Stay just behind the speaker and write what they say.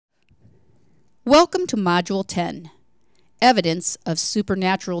Welcome to Module 10, Evidence of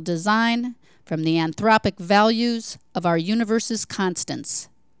Supernatural Design from the Anthropic Values of Our Universe's Constants.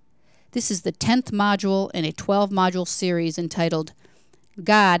 This is the 10th module in a 12-module series entitled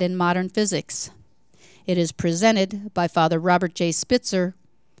God in Modern Physics. It is presented by Father Robert J. Spitzer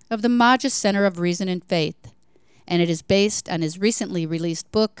of the Magis Center of Reason and Faith, and it is based on his recently released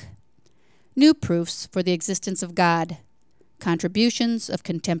book, New Proofs for the Existence of God, Contributions of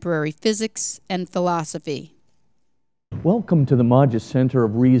Contemporary Physics and Philosophy. Welcome to the Magis Center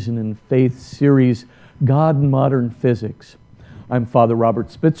of Reason and Faith series, God in Modern Physics. I'm Father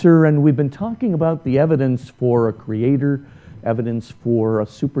Robert Spitzer, and we've been talking about the evidence for a creator, evidence for a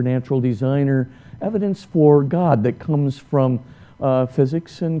supernatural designer, evidence for God that comes from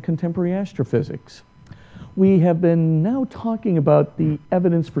physics and contemporary astrophysics. We have been now talking about the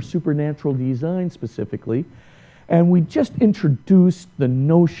evidence for supernatural design specifically, and we just introduced the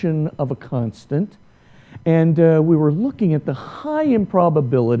notion of a constant, and we were looking at the high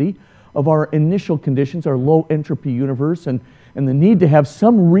improbability of our initial conditions, our low entropy universe, and the need to have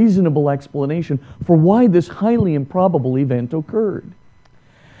some reasonable explanation for why this highly improbable event occurred.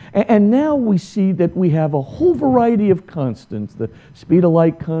 And now we see that we have a whole variety of constants, the speed of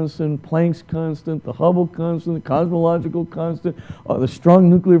light constant, Planck's constant, the Hubble constant, the cosmological constant, the strong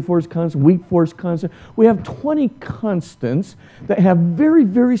nuclear force constant, weak force constant. We have 20 constants that have very,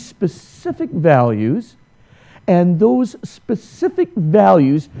 very specific values, and those specific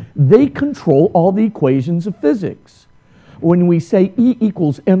values, they control all the equations of physics. When we say E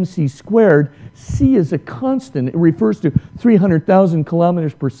equals mc squared, c is a constant. It refers to 300,000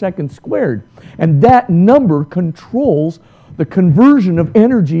 kilometers per second squared. And that number controls the conversion of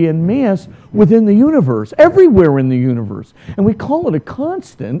energy and mass within the universe, everywhere in the universe. And we call it a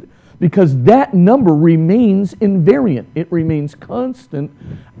constant because that number remains invariant. It remains constant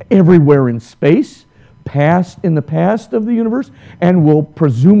everywhere in space, in the past of the universe, and will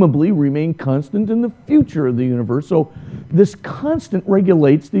presumably remain constant in the future of the universe. So this constant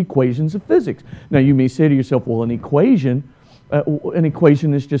regulates the equations of physics. Now you may say to yourself, well, an equation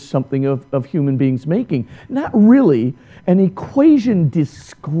is just something of human beings making. Not really. An equation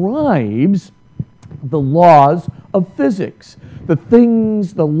describes the laws of physics, the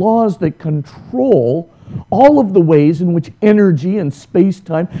laws that control all of the ways in which energy and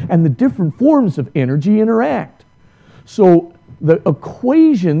space-time and the different forms of energy interact. So the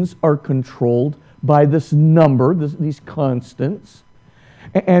equations are controlled by this number, these constants,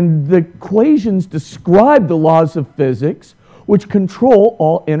 and the equations describe the laws of physics, which control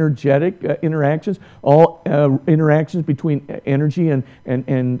all energetic interactions, all interactions between energy and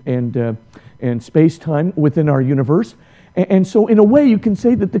space-time within our universe. And so in a way you can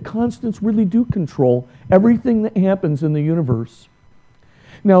say that the constants really do control everything that happens in the universe.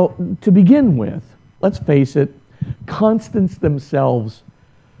 Now, to begin with, let's face it, constants themselves,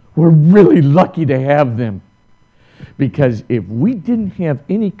 we're really lucky to have them. Because if we didn't have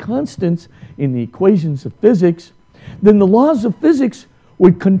any constants in the equations of physics, then the laws of physics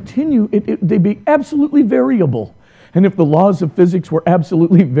would continue, they'd be absolutely variable. And if the laws of physics were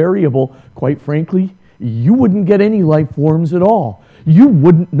absolutely variable, quite frankly, you wouldn't get any life forms at all. You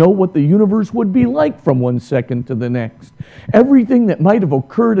wouldn't know what the universe would be like from one second to the next. Everything that might have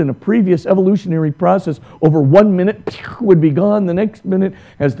occurred in a previous evolutionary process over 1 minute would be gone the next minute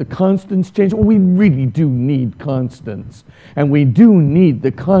as the constants change. We really do need constants. And we do need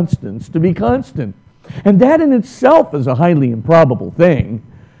the constants to be constant. And that in itself is a highly improbable thing.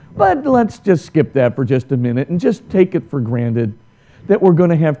 But let's just skip that for just a minute and just take it for granted that we're going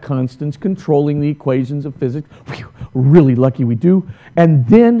to have constants controlling the equations of physics. Whew, really lucky we do. And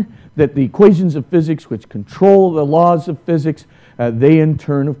then that the equations of physics which control the laws of physics, they in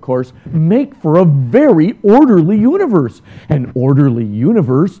turn, of course, make for a very orderly universe. An orderly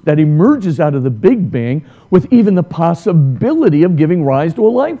universe that emerges out of the Big Bang with even the possibility of giving rise to a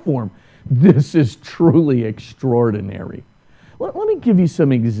life form. This is truly extraordinary. Let me give you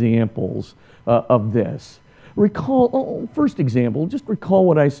some examples of this. First example, just recall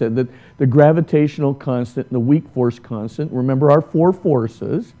what I said, that the gravitational constant and the weak force constant, remember our four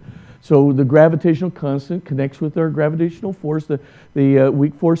forces. So the gravitational constant connects with our gravitational force, the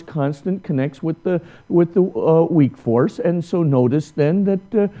weak force constant connects with the weak force, and so notice then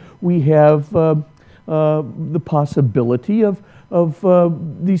that we have the possibility of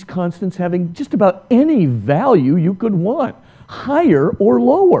these constants having just about any value you could want, higher or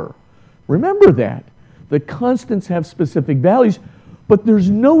lower. Remember that. The constants have specific values, but there's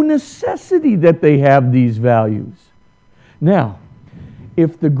no necessity that they have these values. Now,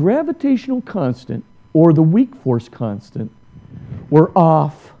 if the gravitational constant or the weak force constant were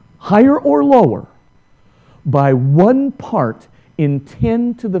off higher or lower by 1 part in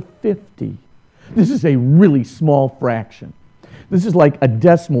 10 to the 50. This is a really small fraction. This is like a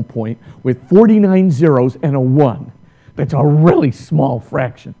decimal point with 49 zeros and a 1. That's a really small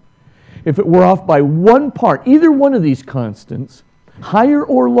fraction. If it were off by 1 part, either one of these constants, higher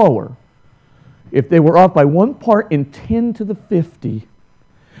or lower, if they were off by 1 part in 10 to the 50,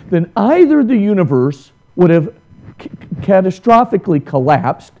 then either the universe would have catastrophically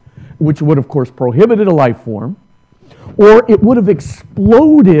collapsed, which would of course prohibited a life form, or it would have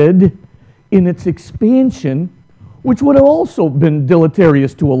exploded in its expansion, which would have also been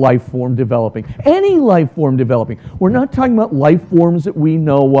deleterious to a life form developing. Any life form developing. We're not talking about life forms that we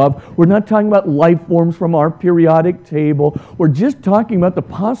know of. We're not talking about life forms from our periodic table. We're just talking about the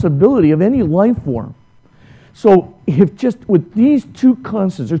possibility of any life form. So if just with these 2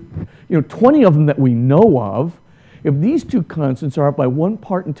 constants, there's 20 of them that we know of, if these 2 constants are up by 1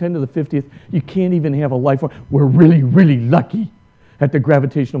 part in 10 to the 50th, you can't even have a life form. We're really, really lucky that the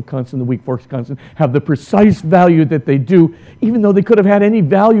gravitational constant, the weak force constant, have the precise value that they do, even though they could have had any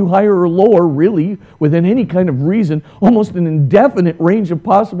value higher or lower, really, within any kind of reason, almost an indefinite range of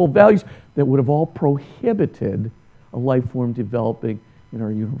possible values that would have all prohibited a life form developing in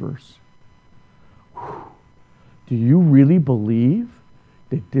our universe. Do you really believe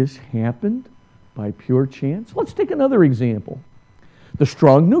that this happened by pure chance? Let's take another example. The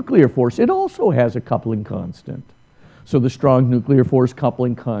strong nuclear force, it also has a coupling constant. So the strong nuclear force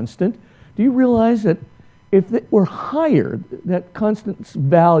coupling constant, do you realize that if it were higher, that constant's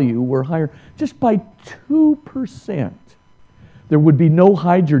value were higher just by 2%, there would be no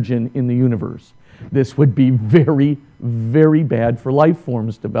hydrogen in the universe. This would be very, very bad for life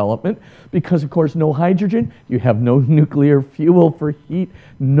forms development because, of course, no hydrogen, you have no nuclear fuel for heat,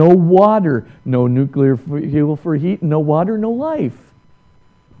 no water, no nuclear fuel for heat, no water, no life.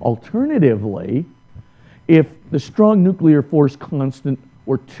 Alternatively, if the strong nuclear force constant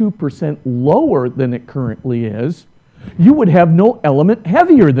were 2% lower than it currently is, you would have no element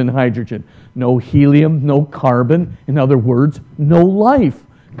heavier than hydrogen. No helium, no carbon, in other words, no life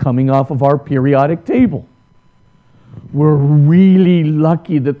coming off of our periodic table. We're really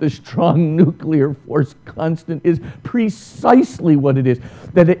lucky that the strong nuclear force constant is precisely what it is,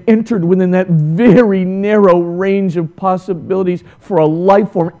 that it entered within that very narrow range of possibilities for a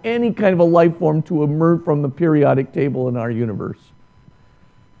life form, any kind of a life form, to emerge from the periodic table in our universe.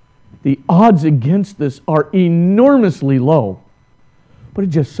 The odds against this are enormously low, but it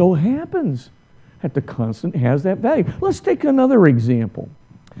just so happens that the constant has that value. Let's take another example.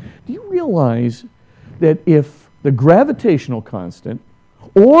 Do you realize that if the gravitational constant,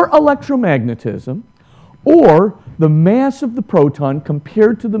 or electromagnetism, or the mass of the proton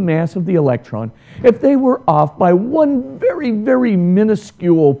compared to the mass of the electron, if they were off by 1 very, very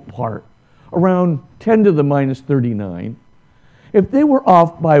minuscule part, around 10 to the minus 39, if they were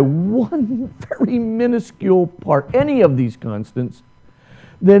off by 1 very minuscule part, any of these constants,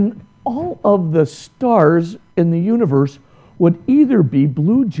 then all of the stars in the universe would either be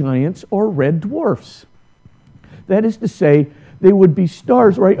blue giants or red dwarfs. That is to say, they would be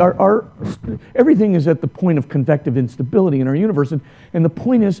stars, right? Everything is at the point of convective instability in our universe. And the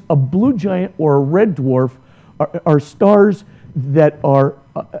point is, a blue giant or a red dwarf are stars that are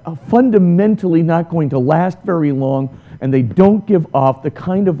fundamentally not going to last very long, and they don't give off the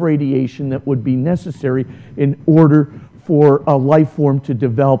kind of radiation that would be necessary in order for a life form to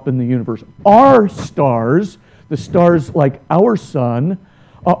develop in the universe. Our stars, the stars like our sun,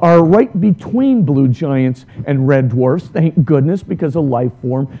 are right between blue giants and red dwarfs, thank goodness, because a life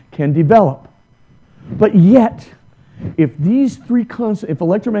form can develop. But yet, if these 3 constants, if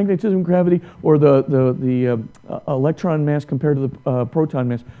electromagnetism, gravity, or the electron mass compared to the proton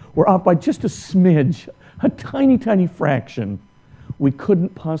mass were off by just a smidge, a tiny, tiny fraction, we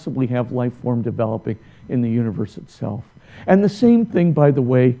couldn't possibly have life form developing in the universe itself. And the same thing, by the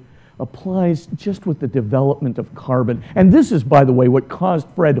way, applies just with the development of carbon. And this is, by the way, what caused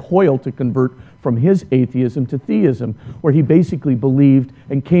Fred Hoyle to convert from his atheism to theism, where he basically believed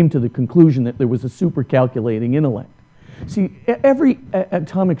and came to the conclusion that there was a supercalculating intellect. See, every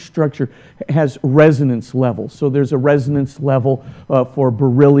atomic structure has resonance levels. So there's a resonance level for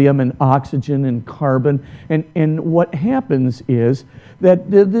beryllium and oxygen and carbon. And what happens is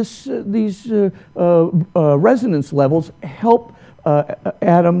that these resonance levels help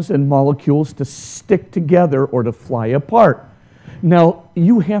atoms and molecules to stick together or to fly apart. Now,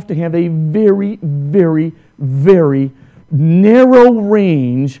 you have to have a very, very, very narrow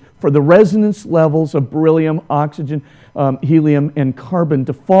range for the resonance levels of beryllium, oxygen, helium, and carbon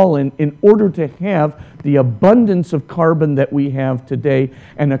to fall in order to have the abundance of carbon that we have today,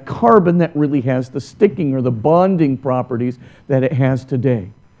 and a carbon that really has the sticking or the bonding properties that it has today.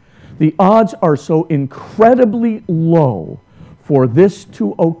 The odds are so incredibly low for this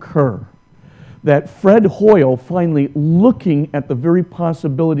to occur that Fred Hoyle, finally looking at the very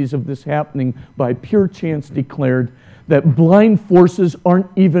possibilities of this happening by pure chance, declared that blind forces aren't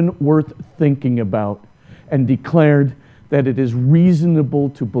even worth thinking about, and declared that it is reasonable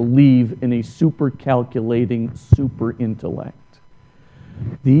to believe in a super-calculating super-intellect.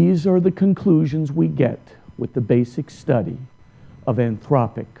 These are the conclusions we get with the basic study of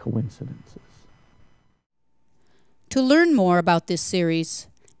anthropic coincidences. To learn more about this series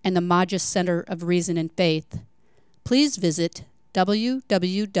and the Magis Center of Reason and Faith, please visit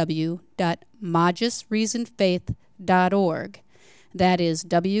www.magisreasonfaith.org. That is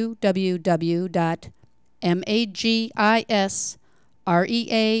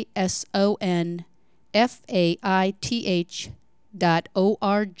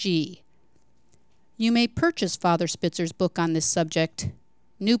You may purchase Father Spitzer's book on this subject,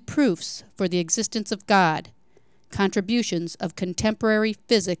 New Proofs for the Existence of God, Contributions of Contemporary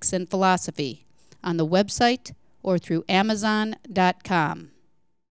Physics and Philosophy, on the website or through Amazon.com.